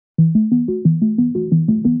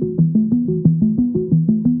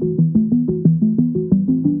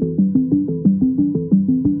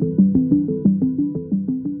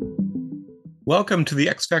Welcome to the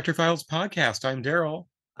X Factor Files podcast. I'm Daryl.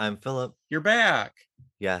 I'm Philip. You're back.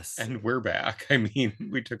 Yes, And we're back. I mean,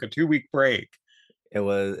 we took a 2 week break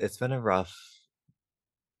it's been a rough,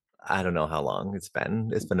 I don't know how long it's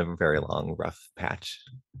been. It's been a very long, rough patch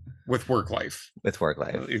with work life. with work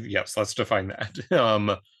life. Yes, let's define that.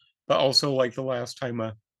 But also, like the last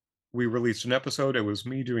time we released an episode, it was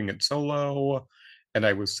me doing it solo, and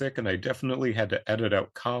I was sick, and I definitely had to edit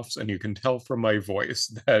out coughs. And you can tell from my voice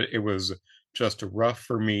that it was just rough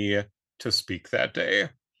for me to speak that day.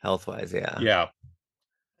 Health-wise, yeah. Yeah,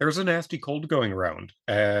 there's a nasty cold going around,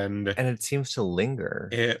 and And it seems to linger.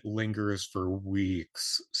 it lingers for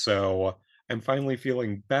weeks. So I'm finally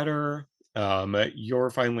feeling better. You're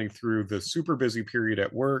finally through the super busy period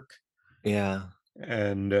at work, Yeah.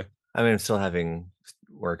 and I mean, I'm still having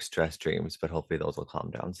work stress dreams, but hopefully those will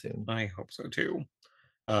calm down soon. I hope so too.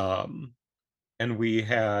 Um, and we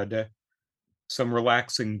had some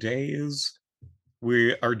relaxing days.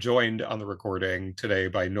 We are joined on the recording today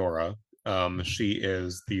by Nora. She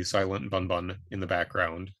is the silent Bun Bun in the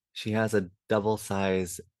background. She has a double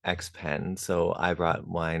size X pen, so I brought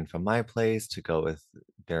mine from my place to go with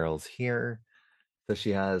Daryl's here. So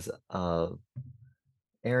she has a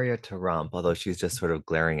area to romp, although she's just sort of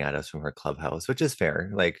glaring at us from her clubhouse, which is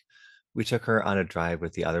fair. Like, we took her on a drive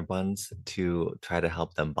with the other buns to try to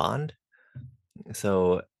help them bond.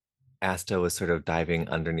 So Asta was sort of diving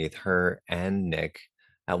underneath her and Nick.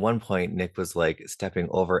 At one point, Nick was like stepping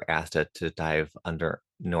over Asta to dive under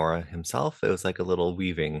Nora himself. It was like a little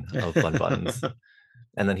weaving of bun buns.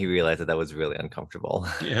 And then he realized that that was really uncomfortable.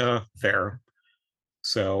 Yeah, fair.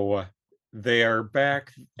 So they are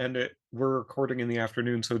back, and we're recording in the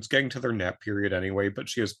afternoon, so it's getting to their nap period anyway. But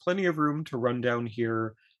she has plenty of room to run down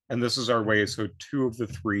here, and this is our way so two of the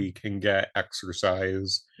three can get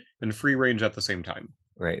exercise and free range at the same time.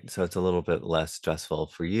 Right. So it's a little bit less stressful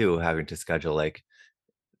for you having to schedule like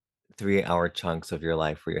 3 hour chunks of your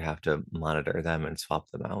life where you have to monitor them and swap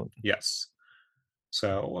them out. Yes.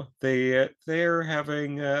 So they're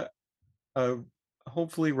having a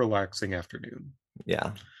hopefully relaxing afternoon.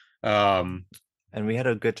 Yeah. Um, And we had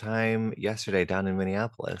a good time yesterday down in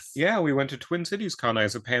Minneapolis. yeah, we went to Twin Cities Con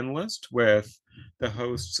as a panelist with the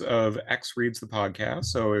hosts of X Reads the podcast.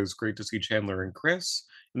 So it was great to see Chandler and Chris,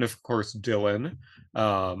 and of course Dylan.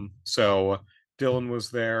 So Dylan was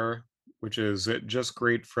there, which is just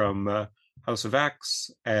great from House of X,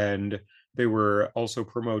 and they were also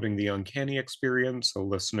promoting the Uncanny Experience. So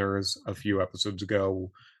listeners, a few episodes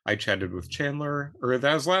ago, I chatted with Chandler, or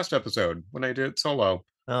that was last episode when I did solo.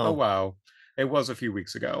 Oh Oh, wow. It was a few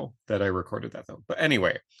weeks ago that I recorded that though. But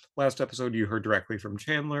anyway, last episode you heard directly from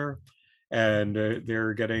Chandler, and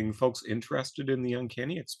they're getting folks interested in the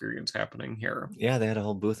Uncanny Experience happening here. yeah, they had a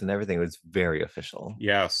whole booth and everything. It was very official.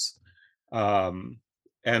 Yes. Um,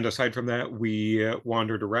 and aside from that, we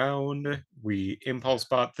wandered around, we impulse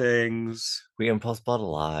bought things. We impulse bought a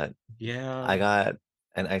lot. Yeah. I got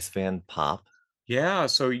an Iceman pop. Yeah.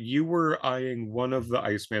 So you were eyeing one of the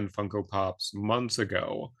Iceman Funko Pops months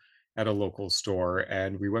ago at a local store,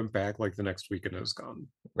 and we went back like the next week and it was gone.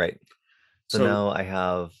 Right. So So now I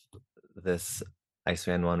have this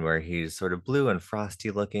Iceman one where he's sort of blue and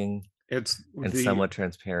frosty looking it's and the, somewhat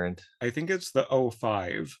transparent. I think it's the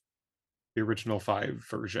 '05, the original 5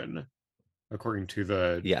 version, according to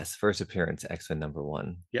the, Yes, first appearance, X-Men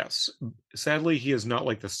 #1. yes. Sadly, he is not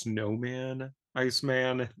like the snowman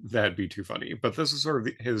Iceman. That'd be too funny. But this is sort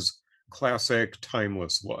of his classic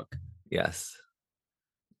timeless look. Yes,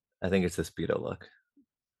 I think it's the Speedo look.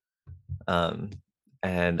 Um,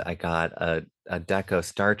 and I got a deck of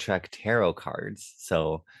Star Trek tarot cards.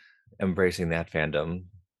 So embracing that fandom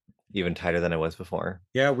even tighter than I was before.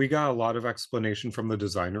 Yeah, we got a lot of explanation from the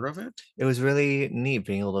designer of it. It was really neat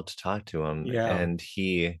being able to talk to him. Yeah. And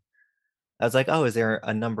I was like, oh, is there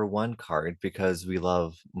a #1 card? Because we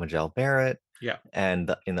love Majel Barrett. Yeah.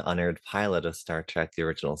 And in the unaired pilot of Star Trek, the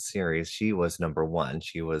original series, she was #1.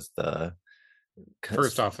 She was the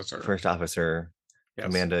First officer. first officer, Yes.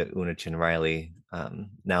 Amanda Unachin Riley,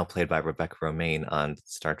 now played by Rebecca Romaine on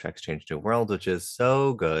Star Trek Strange New World, which is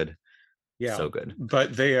so good. Yeah. So good.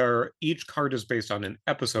 But each card is based on an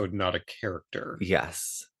episode, not a character.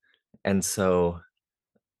 Yes. And so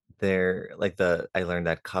I learned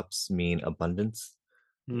that cups mean abundance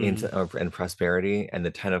and prosperity, and the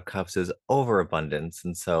 10 of cups is overabundance.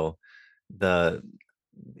 And so the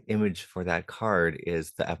image for that card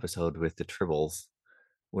is the episode with the tribbles,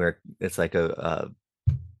 where it's like a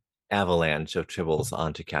avalanche of tribbles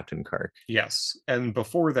onto Captain Kirk. Yes. And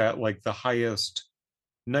before that, like the highest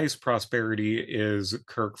nice prosperity is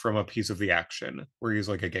Kirk from A Piece of the Action, where he's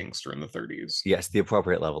like a gangster in the 30s. Yes, the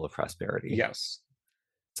appropriate level of prosperity. Yes.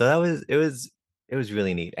 So it was It was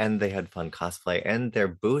really neat, and they had fun cosplay, and their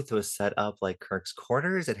booth was set up like Kirk's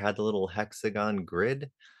quarters. It had the little hexagon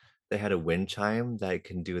grid. They had a wind chime that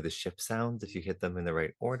can do the ship sounds if you hit them in the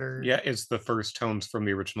right order. Yeah, it's the first tones from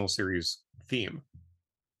the original series theme.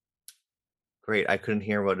 Great. I couldn't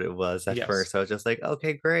hear what it was at Yes, first. I was just like,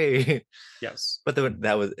 okay, great. yes, But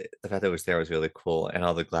that was the fact that it was there was really cool, and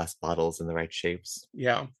all the glass bottles in the right shapes.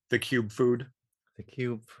 yeah. The cube food, The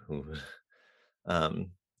cube. Ooh.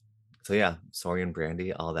 Um, so yeah, Sorian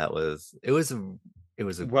Brandy, all that was it was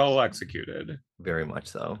a well executed. very much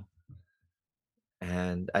so.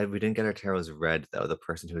 And we didn't get our tarots read though. The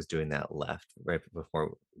person who was doing that left right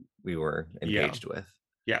before we were Yeah, engaged with.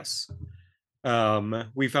 yes.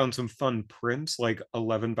 We found some fun prints, like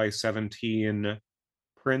 11 by 17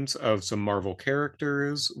 prints of some Marvel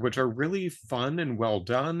characters, which are really fun and well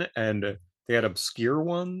done. And they had obscure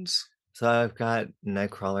ones. So I've got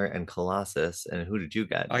Nightcrawler and Colossus, and who did you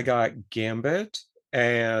get? I got Gambit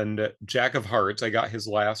and Jack of Hearts. I got his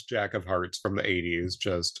last Jack of Hearts from the 80s,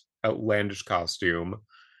 just outlandish costume.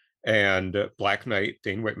 And Black Knight,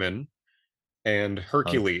 Dane Whitman, and Hunk,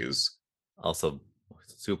 Hercules. also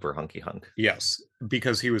super hunky hunk. Yes,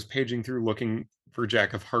 because he was paging through looking for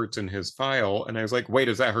Jack of Hearts in his file. And I was like, wait,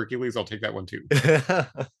 is that Hercules? I'll take that one too.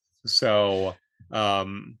 So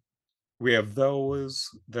um, we have those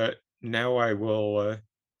that now I will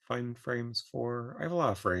find frames for. I have a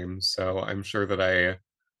lot of frames, so I'm sure that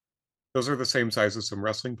those are the same size as some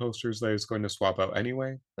wrestling posters that I was going to swap out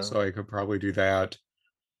anyway. Oh, So I could probably do that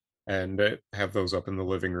and have those up in the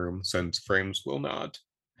living room since frames will not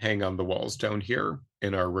hang on the walls down here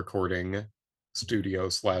in our recording studio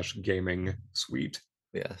slash gaming suite.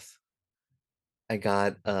 yes. I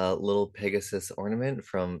got a little Pegasus ornament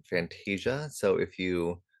from Fantasia. So if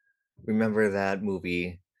you remember that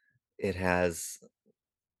movie, it has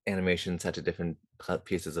animation set to different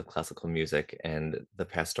pieces of classical music, and the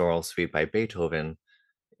Pastoral Suite by Beethoven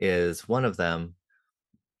is one of them.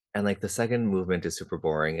 And like the second movement is super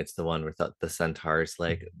boring. It's the one with the centaurs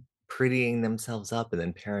like prettying themselves up and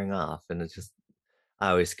then pairing off. And it's just, I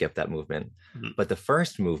always skip that movement. Mm. But the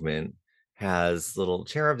first movement has little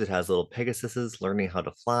cherubs, it has little Pegasuses learning how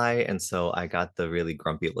to fly. And so I got the really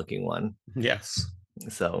grumpy looking one. Yes,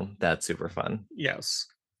 So that's super fun. yes.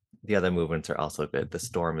 The other movements are also good. The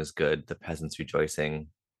storm is good. The peasants rejoicing,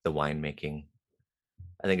 the wine making.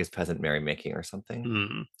 I think it's peasant merrymaking or something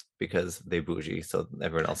Mm. because they bougie. So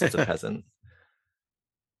everyone else is a peasant.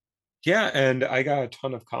 Yeah, and I got a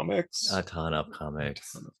ton of A comics. ton of A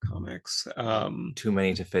comics. ton of comics. Too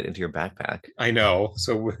many to fit into your backpack. I know.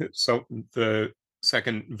 So the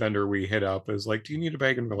second vendor we hit up is like, "Do you need a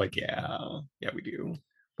bag?" And we're like, "Yeah, yeah, we do."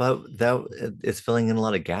 But that is filling in a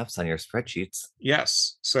lot of gaps on your spreadsheets.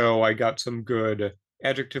 Yes. So I got some good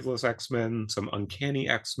adjectiveless X-Men, some uncanny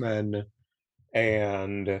X-Men,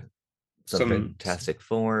 and Some some Fantastic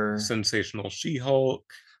Four. sensational She-Hulk.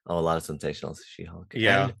 Oh, a lot of sensational She-Hulk.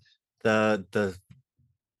 Yeah. And the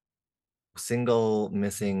single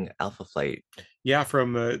missing Alpha Flight. Yeah,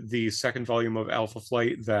 from the second volume of Alpha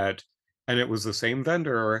Flight that and it was the same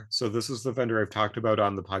vendor. So this is the vendor I've talked about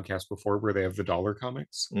on the podcast before where they have the dollar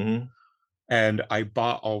comics. Hmm. And I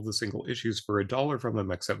bought all the single issues for $1 from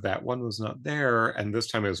them, except that one was not there. And this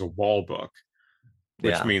time it was a wall book,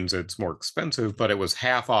 which Yeah. means it's more expensive, but it was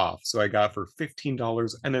half off. So I got for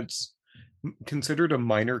 $15. And it's considered a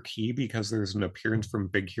minor key because there's an appearance from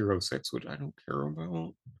Big Hero 6, which I don't care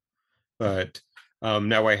about. But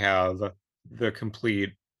now I have the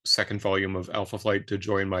complete second volume of Alpha Flight to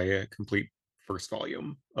join my complete first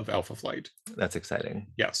volume of Alpha Flight. That's exciting.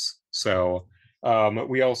 Yes. So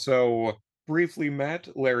we also briefly met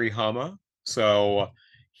Larry Hama. So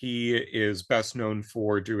he is best known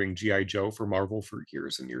for doing G.I. Joe for Marvel for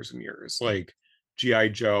years and years and years. Like G.I.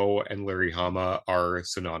 Joe and Larry Hama are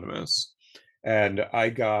synonymous. And I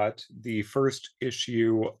got the first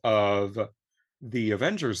issue of the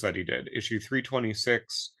Avengers that he did, issue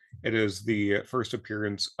 326. It is the first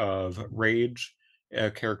appearance of Rage,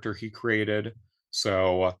 a character he created.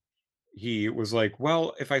 So he was like,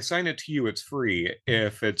 well, if I sign it to you, it's free.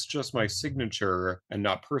 If it's just my signature and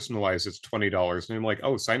not personalized, it's $20. And I'm like,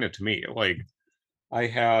 oh, sign it to me. Like, I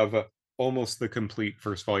have almost the complete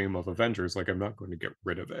first volume of Avengers. Like, I'm not going to get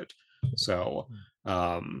rid of it. So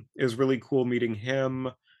it was really cool meeting him.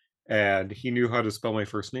 And he knew how to spell my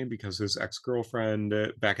first name because his ex-girlfriend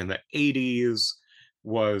back in the 80s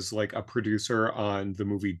was like a producer on the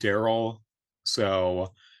movie Daryl.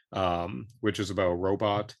 So which is about a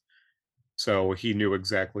robot. So he knew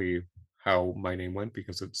exactly how my name went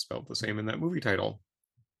because it's spelled the same in that movie title.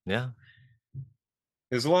 Yeah.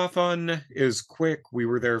 It was a lot of fun, is quick. We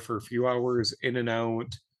were there for a few hours in and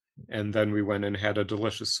out. And then we went and had a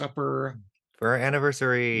delicious supper. For our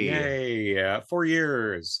anniversary. Yay, 4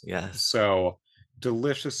 years. Yes. So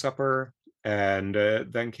delicious supper, and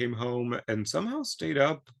then came home and somehow stayed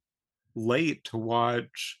up late to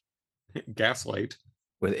watch Gaslight.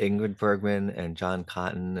 With Ingrid Bergman and John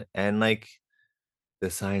Cotton, and like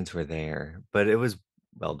the signs were there, but it was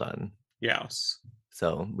well done. Yes,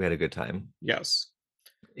 So we had a good time. yes.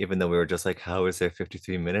 Even though we were just like, how is there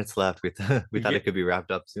 53 minutes left? We thought Yeah, it could be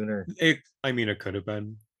wrapped up sooner. I mean, it could have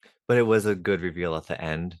been. But it was a good reveal at the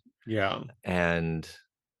end. Yeah. And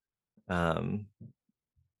um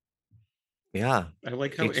yeah. I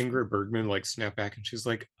like how H Ingrid Bergman like snapped back and she's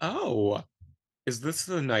like, "Oh, is this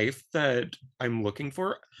the knife that I'm looking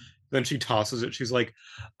for?" Then she tosses it. She's like,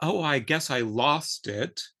 "Oh, I guess I lost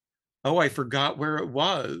it. Oh, I forgot where it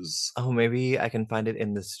was." oh, maybe I can find it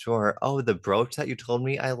in the store. Oh, the brooch that you told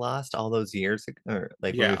me I lost all those years ago, or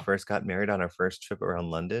like when we Yeah, first got married on our first trip around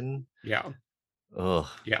London. yeah, Ugh.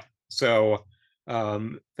 yeah. So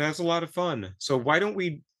that's a lot of fun. So why don't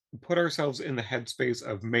we put ourselves in the headspace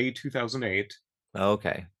of May 2008?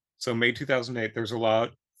 Okay. So May 2008, there's a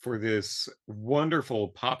lot for this wonderful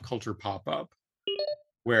pop culture pop-up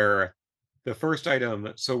where the first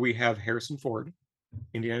item, so we have Harrison Ford,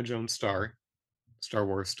 Indiana Jones star, Star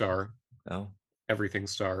Wars star, Oh. everything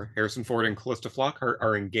star. Harrison Ford and Callista Flockhart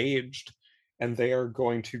are engaged, and they are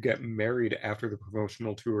going to get married after the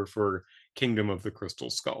promotional tour for Kingdom of the Crystal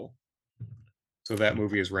Skull. So that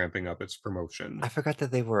movie is ramping up its I promotion. forgot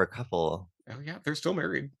that they were a couple. Oh yeah, they're still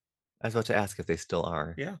married. I was about to ask if they still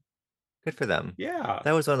are. Yeah, Good for them. yeah.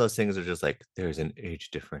 That was one of those things where just like there's an age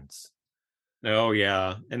difference. Oh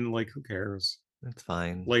yeah, and like who cares? That's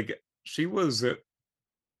fine. Like she was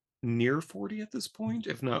near 40 at this point,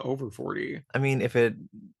 if not over 40. I mean, if it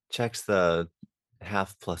checks the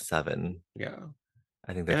half plus seven, Yeah,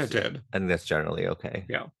 I think and it that's did. I think that's generally okay.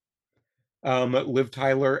 Yeah. Liv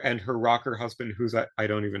Tyler and her rocker husband, who's I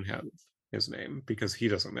don't even have his name because he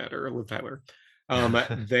doesn't matter. Liv Tyler.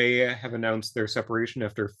 They have announced their separation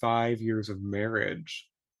after 5 years of marriage.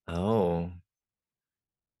 Oh.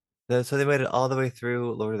 So they made it all the way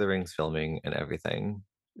through Lord of the Rings filming and everything.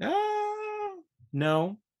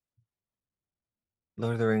 No,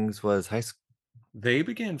 Lord of the Rings was high school. they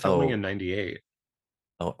began filming in Oh, '98.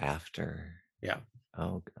 oh, after. Yeah,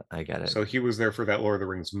 Oh, I get it. so he was there for that Lord of the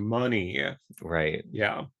Rings money. Right.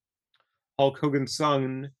 Yeah, Hulk Hogan's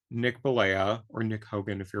son, Nick Balea, or Nick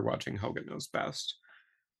Hogan, if you're watching, Hogan knows best,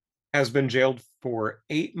 has been jailed for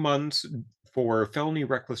 8 months for felony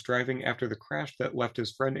reckless driving after the crash that left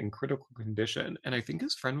his friend in critical condition. And I think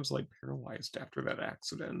his friend was like paralyzed after that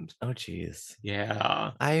accident. Oh, geez.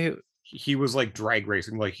 Yeah. I He was like drag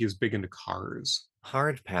racing, like he's big into cars.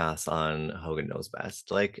 hard pass on Hogan Knows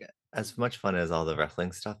Best. Like, as much fun as all the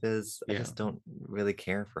wrestling stuff is, I Yeah. just don't really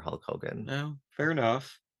care for Hulk Hogan. No, fair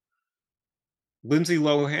enough. Lindsay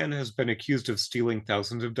Lohan has been accused of stealing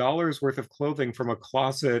thousands of dollars worth of clothing from a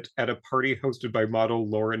closet at a party hosted by model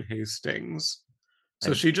Lauren Hastings. So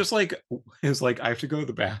I she just like is like, I have to go to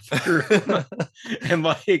the bathroom and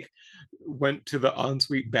like went to the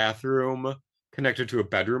ensuite bathroom connected to a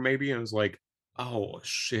bedroom maybe and was like, oh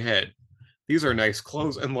shit, these are nice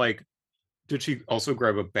clothes. And like, did she also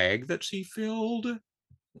grab a bag that she filled?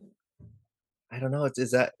 I don't know.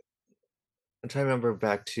 Is that I'm trying to remember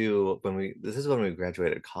back to when this is when we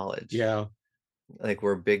graduated college. Yeah. Like,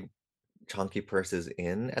 were big chunky purses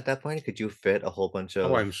in at that point? Could you fit a whole bunch Oh,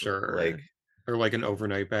 of I'm like, sure. Or like an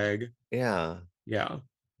overnight bag. yeah. Yeah.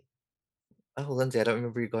 Oh, Lindsay, I don't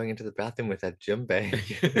remember you going into the bathroom with that gym bag.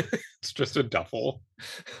 It's just a duffel.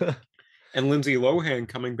 And Lindsay Lohan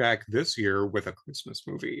coming back this year with a Christmas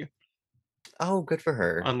movie Oh, good for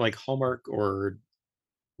her. on like Hallmark or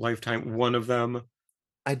Lifetime, one of them.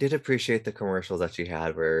 I did appreciate the commercials that she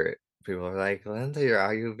had where people are like, Lindsay,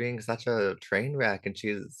 are you being such a train wreck? And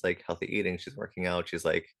she's like healthy eating, she's working out, she's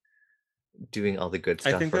like doing all the good I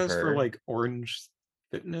stuff think for that's for her. like Orange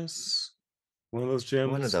Fitness, one of those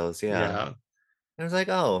One of gyms. those, yeah. Yeah. And I was like,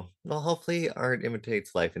 oh, well, hopefully art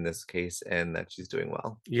imitates life in this case and that she's doing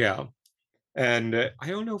well. Yeah. And I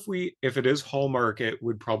don't know if it is Hallmark, it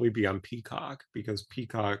would probably be on Peacock because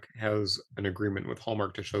Peacock has an agreement with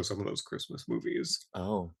Hallmark to show some of those Christmas movies.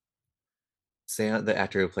 Oh, Sam, the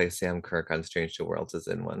actor who plays Sam Kirk on Strange New Worlds, is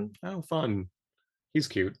in one. Oh, fun. He's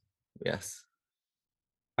cute. Yes.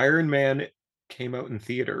 Iron Man came out in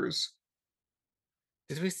theaters.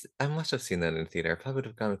 I must have seen that in theater. I probably would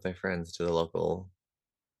have gone with my friends to the local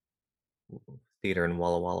theater in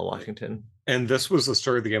Walla Walla, Washington. And this was the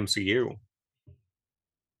start of the MCU.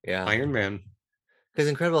 Yeah. Iron Man, Because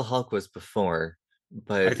Incredible Hulk was before, I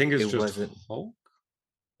but think, is it just wasn't. Hulk.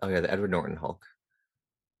 Oh yeah, the Edward Norton Hulk.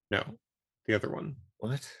 No, the other one.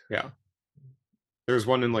 What? Yeah. There's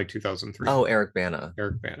one in like 2003. Oh, Eric Bana.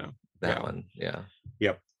 Eric Bana. That Yeah. one. Yeah.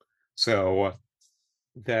 Yep. So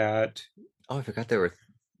that Oh, I forgot there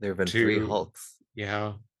have been three to, Hulks.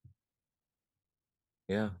 yeah.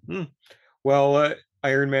 Yeah. Hmm. Well,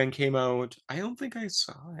 Iron Man came out. I don't think I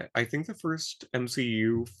saw it. I think the first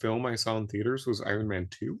MCU film I saw in theaters was Iron Man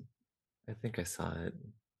 2. I think I saw it.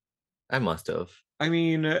 I must have. I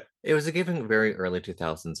mean, It was giving very early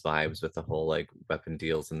 2000s vibes with the whole like weapon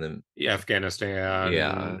deals and then Afghanistan,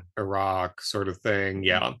 yeah, Iraq sort of thing.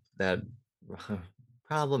 Yeah. that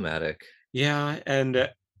problematic. Yeah. And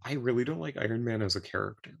I really don't like Iron Man as a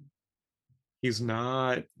character. He's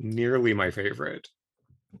not nearly my favorite.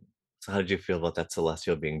 So how did you feel about that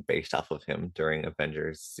Celestial being based off of him during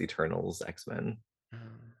Avengers, Eternals, X-Men, I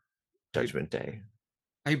Judgment Day?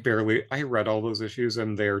 I read all those issues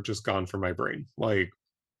and they're just gone from my brain. Like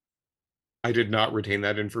I did not retain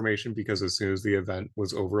that information because as soon as the event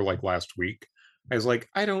was over, like last week, I was like,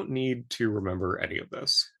 I don't need to remember any of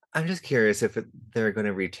this. I'm just curious if they're going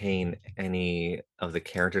to retain any of the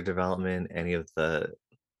character development, any of the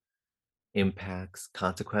impacts,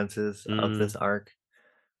 consequences of Mm, this arc.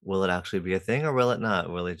 Will it actually be a thing or will it not?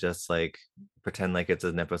 Will it just like pretend like it's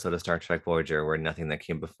an episode of Star Trek Voyager where nothing that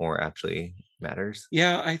came before actually matters?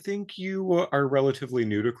 yeah, I think you are relatively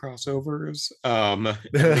new to crossovers. And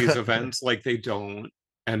these events, like they don't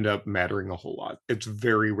end up mattering a whole lot. It's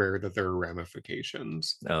very rare that there are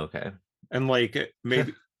ramifications. Okay. And like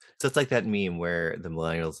maybe So it's like that meme where the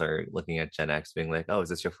millennials are looking at Gen X being like, oh, is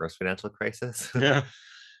this your first financial crisis? yeah.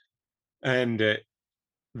 And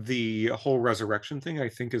the whole resurrection thing, I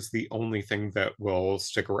think, is the only thing that will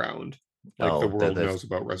stick around. Like the Oh, world that's, knows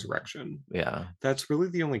about resurrection. yeah. That's really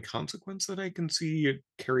the only consequence that I can see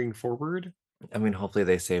carrying forward. I mean, hopefully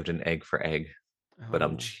they saved an egg for egg, but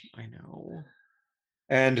Oh, I know.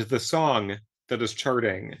 And the song that is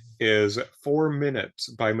charting is 4 Minutes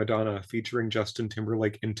by Madonna featuring Justin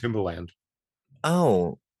Timberlake in Timbaland.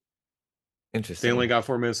 oh, They only interesting. got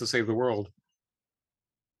 4 minutes to save the world.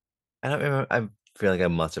 I don't remember. I feel like I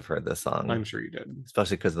must have heard this I'm song, sure you did.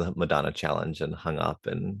 especially because of the Madonna challenge and hung up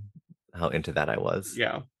and how into that I was.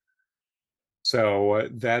 Yeah. So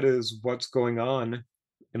that is what's going on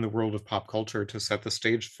in the world of pop culture to set the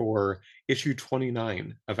stage for issue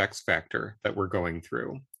 29 of X Factor that we're going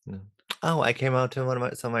through. Yeah. Oh, I came out to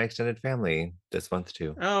some of my extended family this month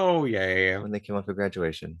too Oh, yay. when they came out for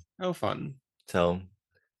graduation. Oh, fun. So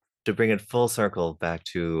to bring it full circle back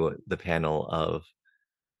to the panel of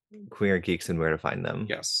queer geeks and where to find them,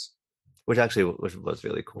 Yes. which actually was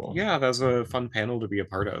really cool. Yeah, that was a fun panel to be a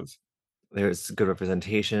part of. There's good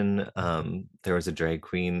representation. There was a drag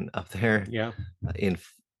queen up there Yeah. in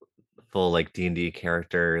full like D&D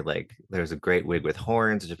character. Like there's a great wig with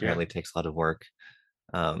horns, which Yeah. apparently takes a lot of work.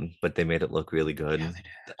 But they made it look really Yeah, good. they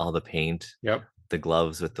did. All the paint, Yep. the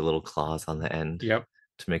gloves with the little claws on the end Yep.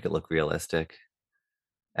 to make it look realistic.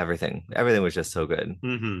 Everything was just so good.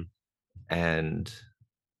 Mm-hmm. And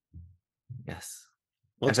yes,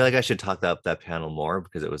 I Let's feel like I should talk up that panel more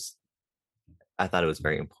because I thought it was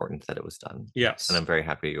very important that it was done. And yes. I'm very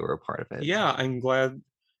happy you were a part of it. Yeah, I'm glad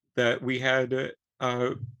that we had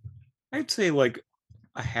I'd say like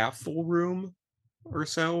a half full room or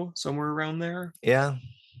so, somewhere around there. Yeah.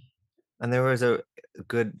 And there was a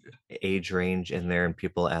good age range in there and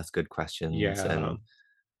people asked good questions Yeah. and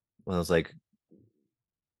well, I was like,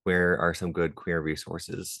 where are some good queer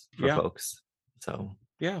resources for Yeah. folks? So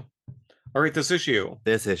Yeah. All right, this issue.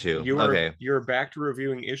 this issue. Okay. You're back to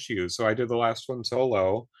reviewing issues. So I did the last one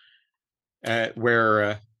solo at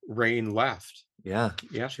where Rain left. Yeah.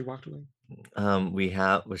 Yeah, she walked away. We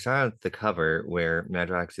start at the cover where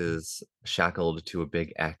Madrox is shackled to a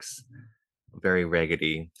big X, very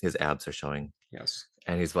raggedy. His abs are showing, Yes.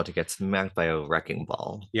 and he's about to get smacked by a wrecking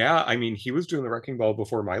ball. Yeah, I mean, he was doing the wrecking ball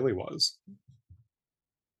before Miley was.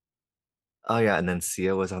 Oh yeah, and then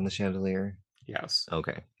Sia was on the chandelier. Yes.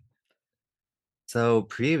 Okay. So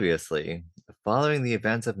previously, following the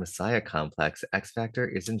events of Messiah Complex, X Factor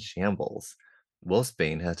is in shambles.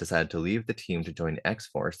 Wolfsbane has decided to leave the team to join X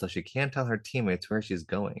Force, so she can't tell her teammates where she's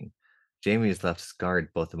going. Jamie is left scarred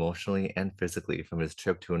both emotionally and physically from his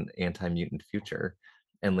trip to an anti-mutant future,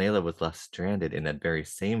 and Layla was left stranded in that very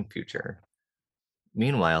same future.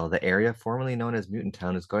 Meanwhile, the area formerly known as Mutant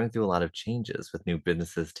Town is going through a lot of changes, with new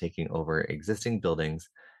businesses taking over existing buildings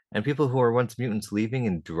and people who were once mutants leaving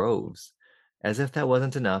in droves. As if that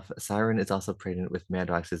wasn't enough, Siren is also pregnant with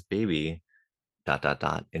Madrox's baby,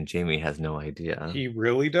 and Jamie has no idea. He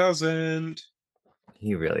really doesn't.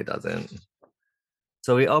 He really doesn't.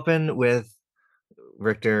 So we open with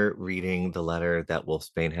Rictor reading the letter that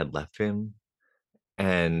Wolfsbane had left him,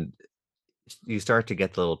 And you start to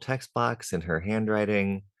get the little text box in her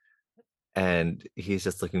handwriting, and he's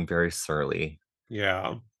just looking very surly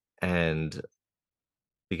Yeah. and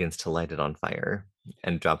begins to light it on fire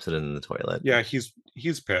and drops it in the toilet. Yeah, he's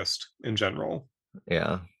pissed in general.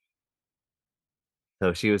 Yeah.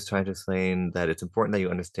 So she was trying to explain that it's important that you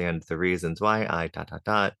understand the reasons why I dot dot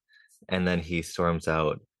dot. And then he storms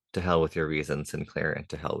out, to hell with your reasons, Sinclair, and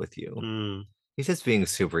to hell with you. Mm, He's just being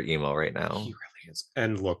super emo right he now. really is.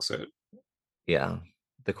 And looks it. Yeah.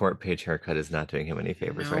 The court page haircut is not doing him any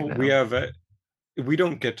favors No, right now. we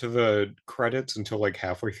don't get to the credits until like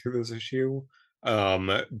halfway through this issue.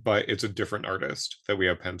 But it's a different artist that we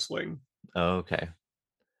have penciling. Okay.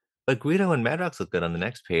 But Guido and Madrox look good on the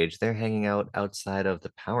next page. They're hanging out outside of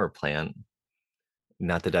the power plant,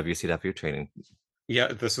 not the WCW training Yeah,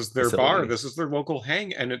 this is their bar. facility. This is their local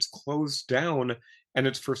hang, and it's closed down and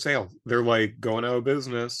it's for sale. They're like going out of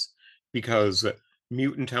business because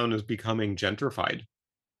Mutant Town is becoming gentrified.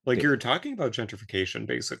 Like you're talking about gentrification,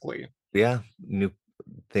 basically. Yeah, new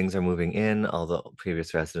things are moving in, all the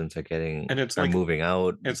previous residents And are moving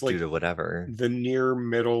out it's due like to whatever. the near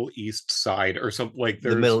Middle East side or something like The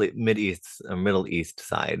there's Middle East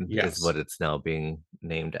side is yes. what it's now being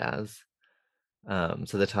named as.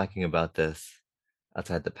 So they're talking about this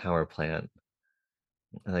outside the power plant.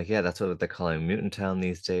 And like, yeah, that's what they're calling Mutant Town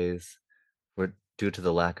these days. We're due to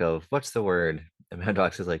the lack of what's the word? And Mad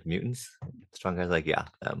Dogs is like mutants. Strong guy's like, yeah,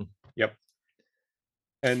 them. Yep.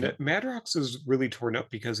 And So Madrox is really torn up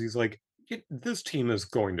because he's like, this team is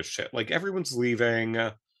going to shit. Like everyone's leaving.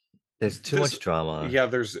 there's too This, much drama. yeah,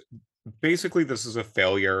 there's basically this is a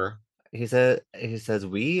failure. He says,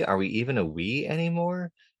 we are we even a we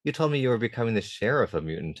anymore? You told me you were becoming the sheriff of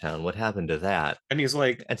Mutant Town. What happened to that? And he's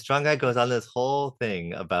like, And Strong Guy goes on this whole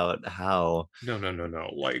thing about how no, no, no, no.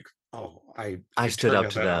 Like, oh, I I stood turned up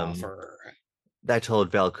down to that them. offer. I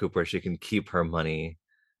told Val Cooper she can keep her money.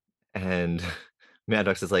 And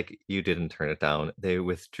Maddox is like, you didn't turn it down. They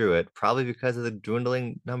withdrew it, probably because of the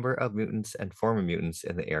dwindling number of mutants and former mutants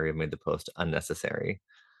in the area made the post unnecessary.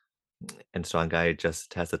 And Strong Guy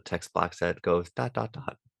just has a text box that goes dot dot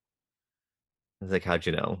dot. It's like, how'd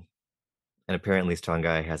you know? And apparently Strong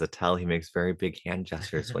Guy has a tell. He makes very big hand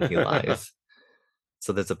gestures when he lies.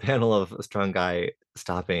 So there's a panel of Strong Guy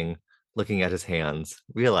stopping, looking at his hands,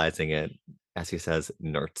 realizing it as he says,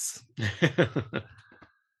 nerds.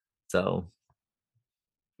 So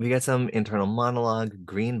we get some internal monologue,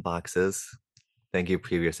 green boxes. Thank you,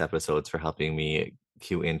 previous episodes, for helping me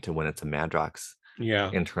cue into when it's a Madrox Yeah.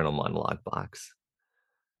 internal monologue box.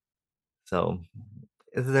 So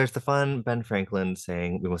there's the fun Ben Franklin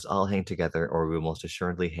saying, we must all hang together or we will most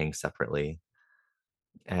assuredly hang separately.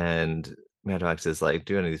 And Madrox is like,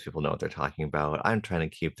 do any of these people know what they're talking about? I'm trying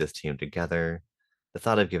to keep this team together. The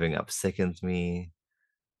thought of giving up sickens me.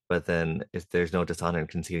 But then if there's no dishonor in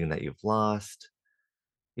conceding that you've lost,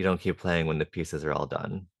 you don't keep playing when the pieces are all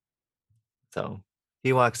done. So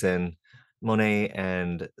he walks in. Monet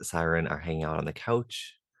and Siren are hanging out on the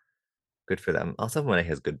couch. Good for them. Also, Monet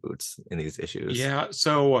has good boots in these issues. Yeah.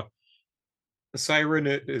 So Siren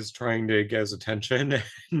is trying to get his attention,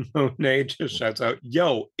 and Monet just shouts out,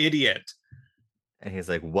 "Yo, idiot!" And he's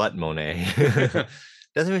like, what, Monet?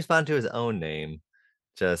 Doesn't respond to his own name.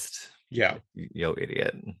 Just, Yeah. yo,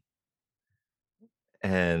 idiot.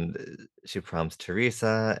 And she prompts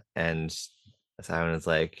Teresa, and Siren is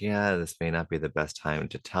like, yeah, this may not be the best time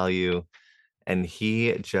to tell you. And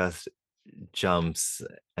he just jumps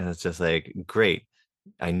and it's just like, great.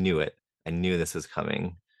 I knew it. I knew this was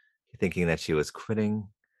coming. Thinking that she was quitting.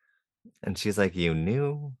 And she's like, you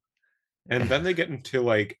knew? And then they get into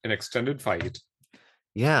like an extended fight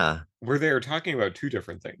Yeah, where they are talking about two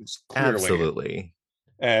different things, clearly. absolutely.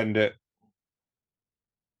 And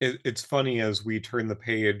it's funny as we turn the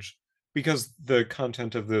page because the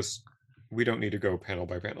content of this, we don't need to go panel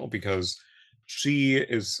by panel because she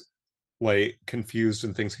is like confused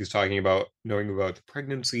and thinks he's talking about knowing about the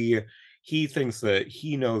pregnancy. He thinks that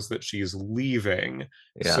he knows that she's leaving.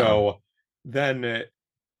 Yeah. So then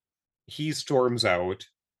he storms out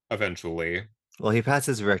eventually. Well, he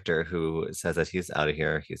passes Richter, who says that he's out of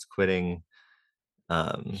here. He's quitting.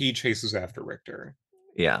 Um, He chases after Rictor.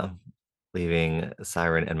 yeah, leaving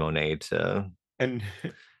Siren and Monet to. And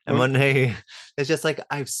And Monet is just like,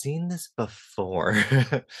 I've seen this before.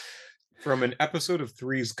 from an episode of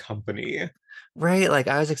Three's Company. Right? Like,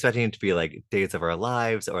 I was expecting it to be like Days of Our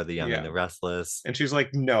Lives or The Young and Yeah. the Restless, And she's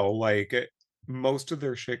like, no, like most of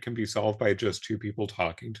their shit can be solved by just two people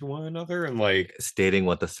talking to one another and like stating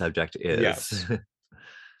what the subject is. yes.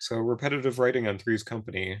 So repetitive writing on Three's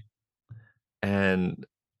Company. And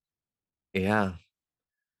yeah.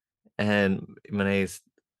 And Monet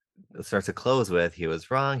starts to close with, he was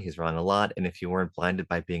wrong, he's wrong a lot. And if you weren't blinded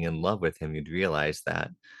by being in love with him, you'd realize that.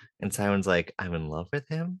 And Simon's like, I'm in love with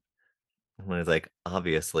him? And Monet's like,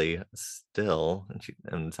 obviously, still.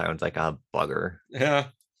 And Simon's like, ah, bugger. Yeah.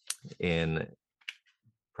 In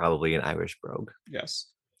probably an Irish brogue. Yes.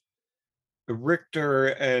 Rictor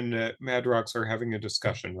and Madrox are having a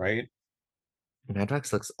discussion, right?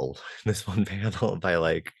 Madrox looks old in this one panel by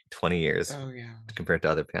like 20 years Oh yeah. compared to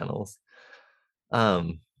other panels.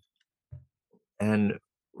 Um, and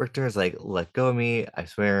Richter is like, let go of me. I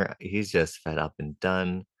swear he's just fed up and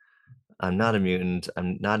done. I'm not a mutant.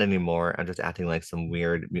 I'm not anymore. I'm just acting like some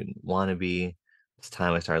weird mutant wannabe. It's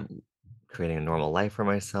time I start creating a normal life for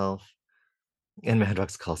myself. And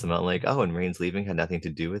Madrox calls him out like, oh, and Rain's leaving had nothing to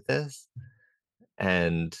do with this.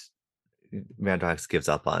 And Madrox gives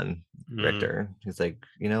up on Mm. Richter. He's like,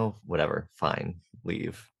 whatever, fine,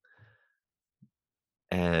 leave.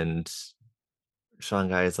 And Sean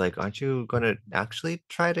Guy is like, aren't you going to actually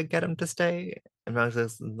try to get him to stay? And Madrox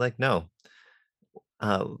is like, no.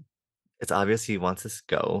 Uh, it's obvious he wants us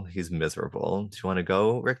to go. He's miserable. Do you want to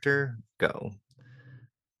go, Richter? Go.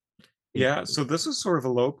 Yeah, so this is sort of a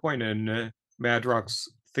low point in Madrox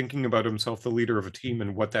thinking about himself, the leader of a team,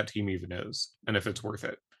 and what that team even is, and if it's worth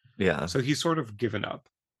it. Yeah. So he's sort of given up.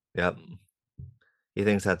 Yep. He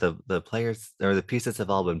thinks that the players or the pieces have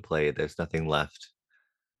all been played. There's nothing left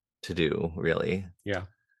to do, really. Yeah.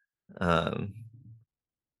 Um,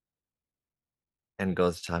 and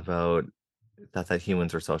goes to talk about that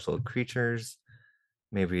humans were social creatures.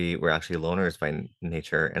 Maybe we're actually loners by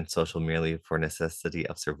nature and social merely for necessity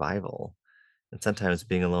of survival. And sometimes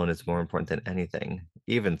being alone is more important than anything,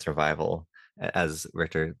 even survival, as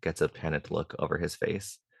Richter gets a panicked look over his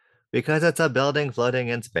face. Because it's a building floating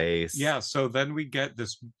in space. Yeah, so then we get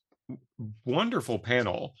this wonderful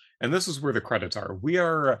panel, and this is where the credits are. We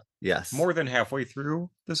are Yes. more than halfway through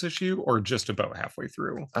this issue, or just about halfway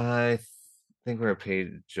through. I think we're a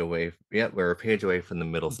page away. Yeah, we're a page away from the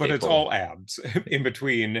middle But it's staple. all abs in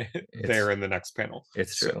between there It's and the next panel.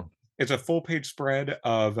 it's So true. it's a full page spread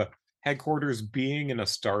of headquarters being in a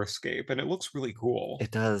starscape, and it looks really cool.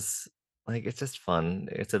 It does, like, it's just fun.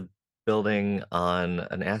 It's a building on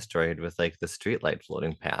an asteroid with like the streetlight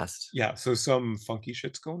floating past. Yeah, so some funky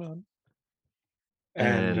shit's going on.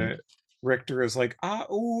 And And Richter is like,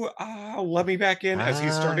 ooh, let me back in as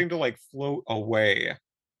he's ah starting to like float away.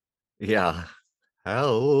 yeah.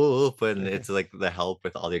 Help. And it's like the help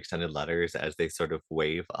with all the extended letters as they sort of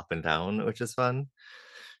wave up and down, which is fun.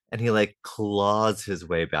 And he like claws his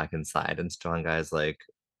way back inside, and Strong Guy's like,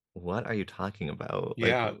 what are you talking about? Like,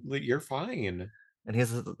 Yeah, you're fine. and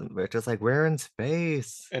he's just like, we're in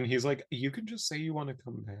space. And he's like, you can just say you want to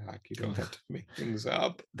come back. You don't have to make things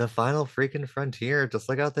up. The final freaking frontier. Just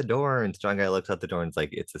look out the door. And Strong Guy looks out the door and it's like,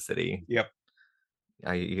 it's a city. Yep.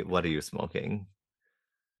 What are you smoking?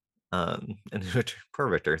 And poor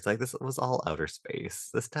Richter, it's like, this was all outer space.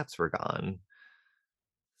 The steps were gone.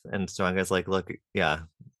 And Strong Guy's like, look, yeah,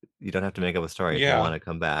 you don't have to make up a story if you Yeah. want to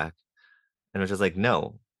come back. And it's just like,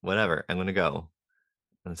 no, whatever, I'm gonna go.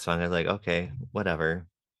 And Strong Guy's like, okay, whatever.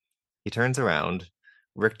 He turns around.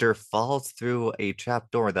 Richter falls through a trap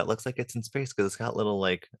door that looks like it's in space because it's got little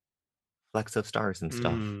like flecks of stars and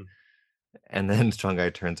stuff. Mm. And then Strong Guy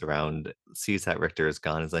turns around, sees that Richter is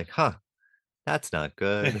gone, is like, huh, that's not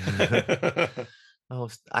good. Oh,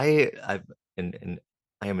 and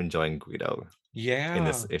I am enjoying Guido in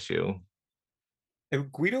this Yeah. issue.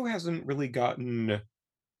 Guido hasn't really gotten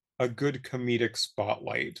a good comedic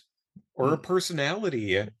spotlight or a N-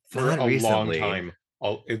 personality for Not a long recently. time.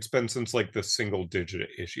 It's been since like the single digit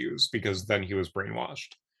issues because then he was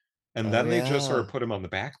brainwashed. And Oh then they just sort yeah. of put him on the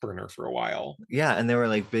back burner for a while. Yeah, and there were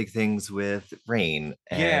like big things with Rain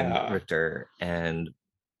and Yeah. Richter and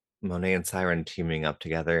Monet and Siren teaming up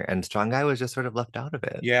together, and Strong Guy was just sort of left out of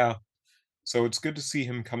it. Yeah. So it's good to see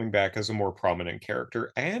him coming back as a more prominent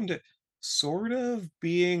character and sort of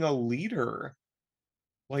being a leader.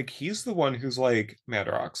 Like he's the one who's like,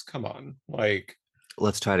 Madrox, come on. Like,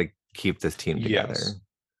 Let's try to keep this team together. yes.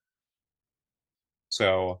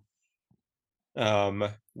 So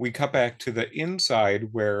we cut back to the inside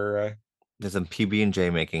where There's some PB and J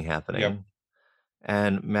making yep, happening,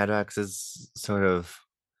 and Madrox is sort of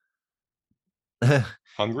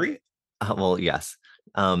hungry? well, yes,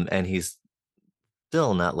 and he's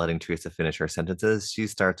still not letting Teresa finish her sentences. She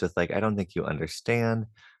starts with like, "I don't think you understand,"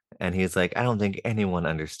 and he's like, "I don't think anyone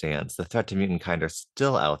understands. The threat to mutant kind are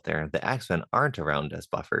still out there. The X-Men aren't around as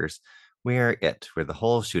buffers. We're it. We're the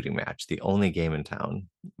whole shooting match, the only game in town,"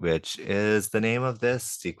 which is the name of this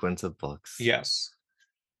sequence of books. Yes.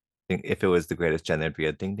 If it was the greatest gen, there'd be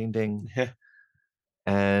a ding, ding, ding.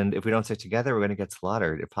 And if we don't stick together, we're gonna get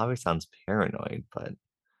slaughtered. It probably sounds paranoid, but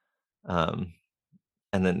um,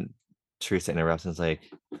 and then Teresa interrupts and is like,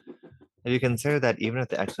 have you considered that even if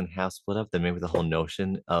the X-Men have split up, then maybe the whole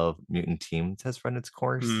notion of mutant teams has run its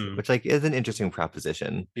course, Mm, which like is an interesting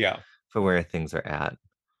proposition yeah. for where things are at.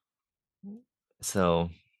 So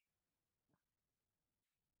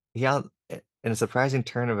yeah, in a surprising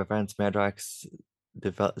turn of events, Madrox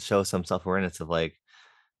shows some self-awareness of like,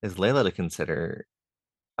 is Layla to consider?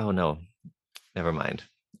 Oh no, never mind.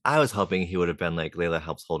 I was hoping he would have been like Layla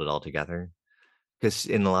helps hold it all together because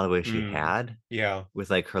in a lot of ways she Mm, had yeah. with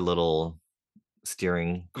like her little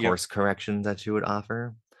steering Yep. course corrections that she would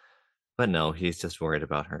offer. But no, he's just worried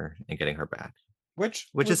about her and getting her back, Which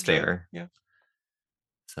which is legit. fair. Yeah.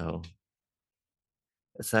 So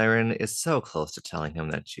Siren is so close to telling him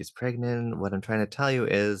that she's pregnant. What I'm trying to tell you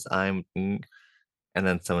is and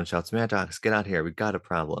then someone shouts, Madrox, get out here. We got a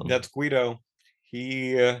problem. That's Guido.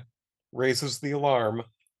 He raises the alarm.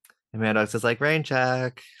 And Maddox is like, rain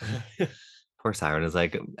check. Poor Siren is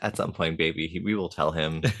like, at some point, baby, we will tell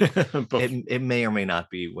him. It may or may not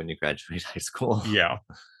be when you graduate high school. Yeah.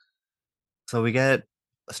 So we get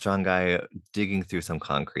a strong guy digging through some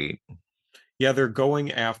concrete. Yeah, they're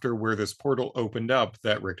going after where this portal opened up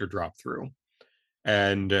that Richter dropped through.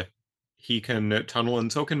 And he can tunnel,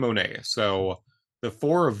 and so can Monet. So the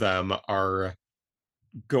four of them are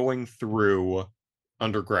going through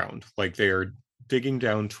underground. Like they are digging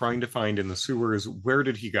down, trying to find in the sewers where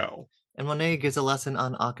did he go? And Monet gives a lesson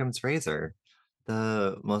on Occam's razor.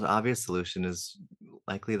 The most obvious solution is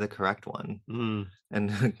likely the correct one. Mm.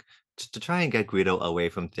 And to try and get Guido away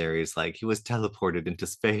from theories like he was teleported into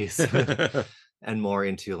space and more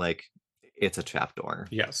into like it's a trapdoor.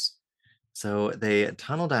 Yes. So they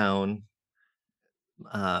tunnel down.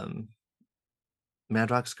 Um,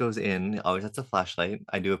 Madrox goes in, always has a flashlight.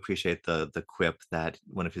 I do appreciate the quip that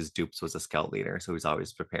one of his dupes was a scout leader, so he's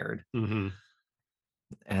always prepared. Mm-hmm.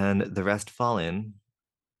 And the rest fall in,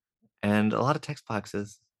 and a lot of text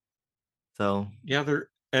boxes. So Yeah, they're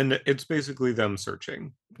and it's basically them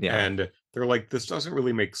searching. yeah, And they're like, this doesn't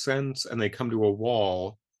really make sense. And they come to a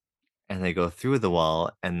wall. and they go through the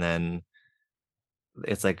wall, and then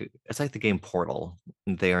it's like the game Portal.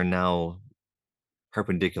 They are now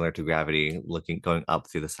perpendicular to gravity, looking going up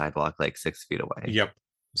through the sidewalk like 6 feet away. Yep.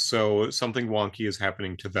 So something wonky is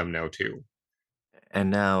happening to them now too. And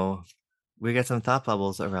now we get some thought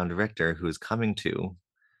bubbles around Rictor, who's coming to.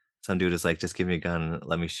 Some dude is like, just give me a gun,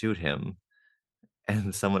 let me shoot him.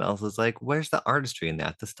 And someone else is like, where's the artistry in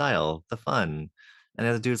that? The style, the fun. And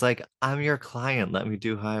the other dude's like, I'm your client, let me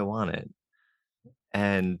do how I want it.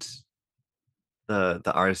 And the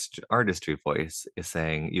artistry voice is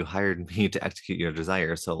saying, you hired me to execute your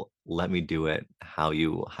desire, so let me do it how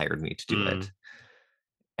you hired me to do Mm. it.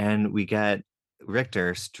 And we get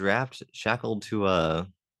Rictor strapped, shackled to a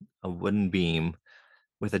wooden beam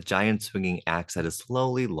with a giant swinging axe that is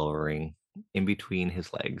slowly lowering in between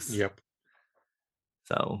his legs. Yep.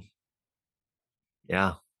 So,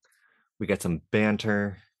 yeah, we get some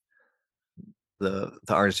banter. The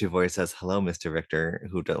artistry voice says, hello, Mr. Rictor,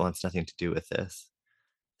 who wants nothing to do with this.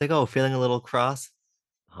 They go, feeling a little cross?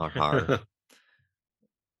 Har har.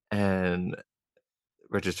 And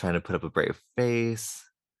Richard's trying to put up a brave face.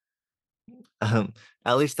 Um,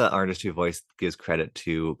 at least the artistry voice gives credit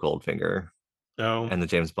to Goldfinger Oh, and the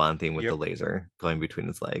James Bond theme with the yep. laser going between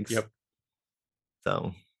his legs. Yep.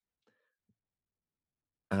 So,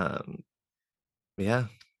 um, yeah,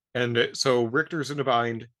 And so Richter's in a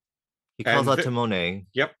bind, he calls and out to Monet.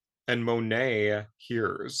 yep, and Monet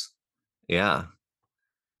hears. Yeah.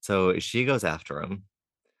 So she goes after him,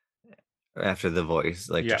 after the voice,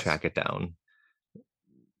 like to Yes. track it down.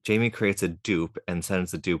 Jamie creates a dupe and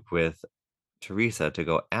sends the dupe with Teresa to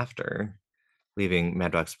go after, leaving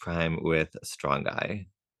Madrox Prime with Strong Guy.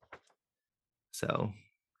 So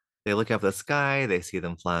they look up the sky, they see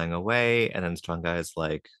them flying away, and then Strong Guy is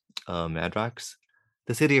like, Madrox,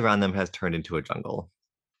 the city around them has turned into a jungle.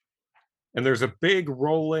 And there's a big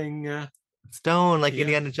rolling. Stone, like Yeah,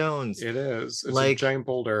 Indiana Jones, it is. It's a like giant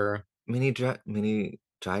boulder. Mini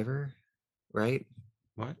Driver, right?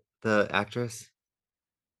 What? The actress.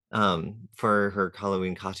 For her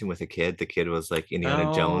Halloween costume with a kid, the kid was like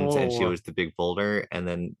Indiana Jones and she Oh, was the big boulder. And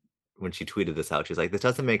then when she tweeted this out, she's like, this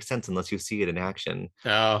doesn't make sense unless you see it in action.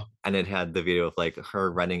 oh. And it had the video of like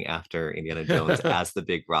her running after Indiana Jones as the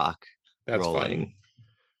big rock That's fun. rolling.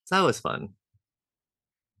 So that was fun.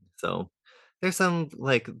 So there's some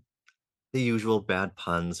like the usual bad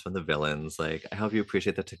puns from the villains. Like, I hope you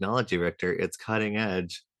appreciate the technology, Richter. It's cutting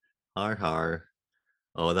edge. Har har.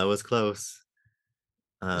 Oh, that was close.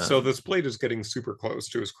 Uh, So this blade is getting super close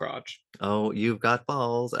to his crotch. oh, you've got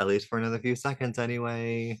balls, at least for another few seconds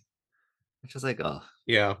anyway. It's just like, oh.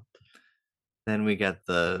 Yeah. Then we get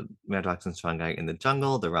the Madrox and Strong Guy in the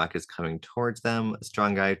jungle. The rock is coming towards them.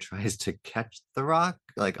 Strong Guy tries to catch the rock,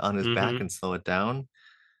 like on his back, Mm-hmm. and slow it down.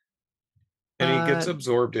 And he gets But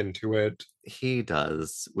absorbed into it. he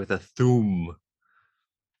does with a thoom.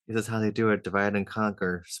 This is how they do it: divide and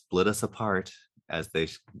conquer, split us apart, as they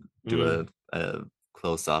do Mm. a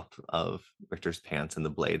close up of Richter's pants and the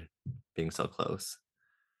blade being so close.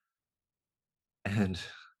 And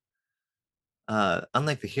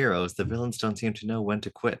unlike the heroes, the villains don't seem to know when to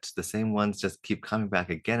quit. The same ones just keep coming back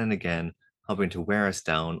again and again, hoping to wear us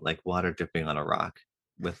down like water dripping on a rock,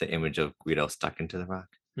 with the image of Guido stuck into the rock.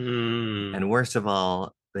 Mm. And worst of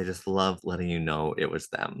all, they just love letting you know it was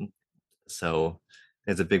them. So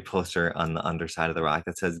there's a big poster on the underside of the rock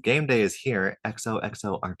that says, "Game day is here,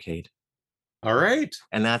 XOXO arcade." All right.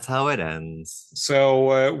 And that's how it ends.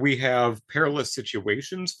 So we have perilous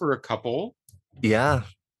situations for a couple, Yeah,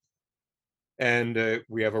 and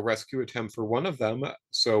we have a rescue attempt for one of them.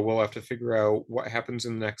 So we'll have to figure out what happens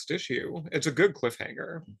in the next issue. It's a good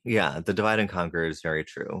cliffhanger. yeah, the divide and conquer is very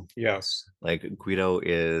true. Yes. Like Guido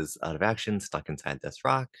is out of action, stuck inside this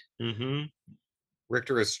rock, Mm-hmm.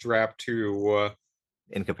 Richter is strapped to, yeah,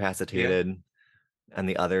 incapacitated, and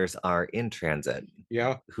the others are in transit.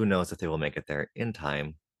 yeah. Who knows if they will make it there in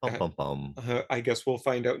time? Bum, Uh, bum, bum. I guess we'll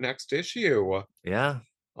find out next issue. Yeah.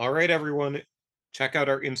 All right, everyone. Check out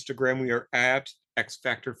our Instagram. We are at X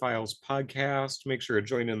Factor Files Podcast. Make sure to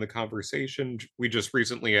join in the conversation. We just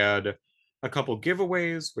recently had a couple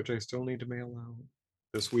giveaways, which I still need to mail out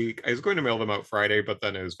this week. I was going to mail them out Friday, but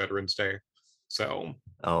then it was Veterans Day. So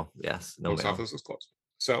Oh, yes. No post mail. office is closed.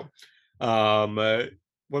 So um, uh,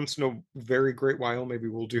 once in a very great while, maybe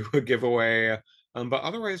we'll do a giveaway. But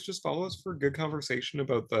otherwise, just follow us for good conversation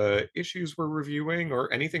about the issues we're reviewing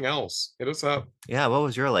or anything else. Hit us up. Yeah. What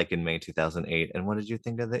was your like in May 2008? And what did you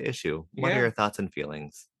think of the issue? What are Yeah. your thoughts and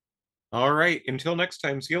feelings? All right. Until next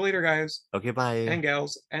time. See you later, guys Okay, bye. and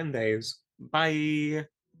gals and theys. Bye.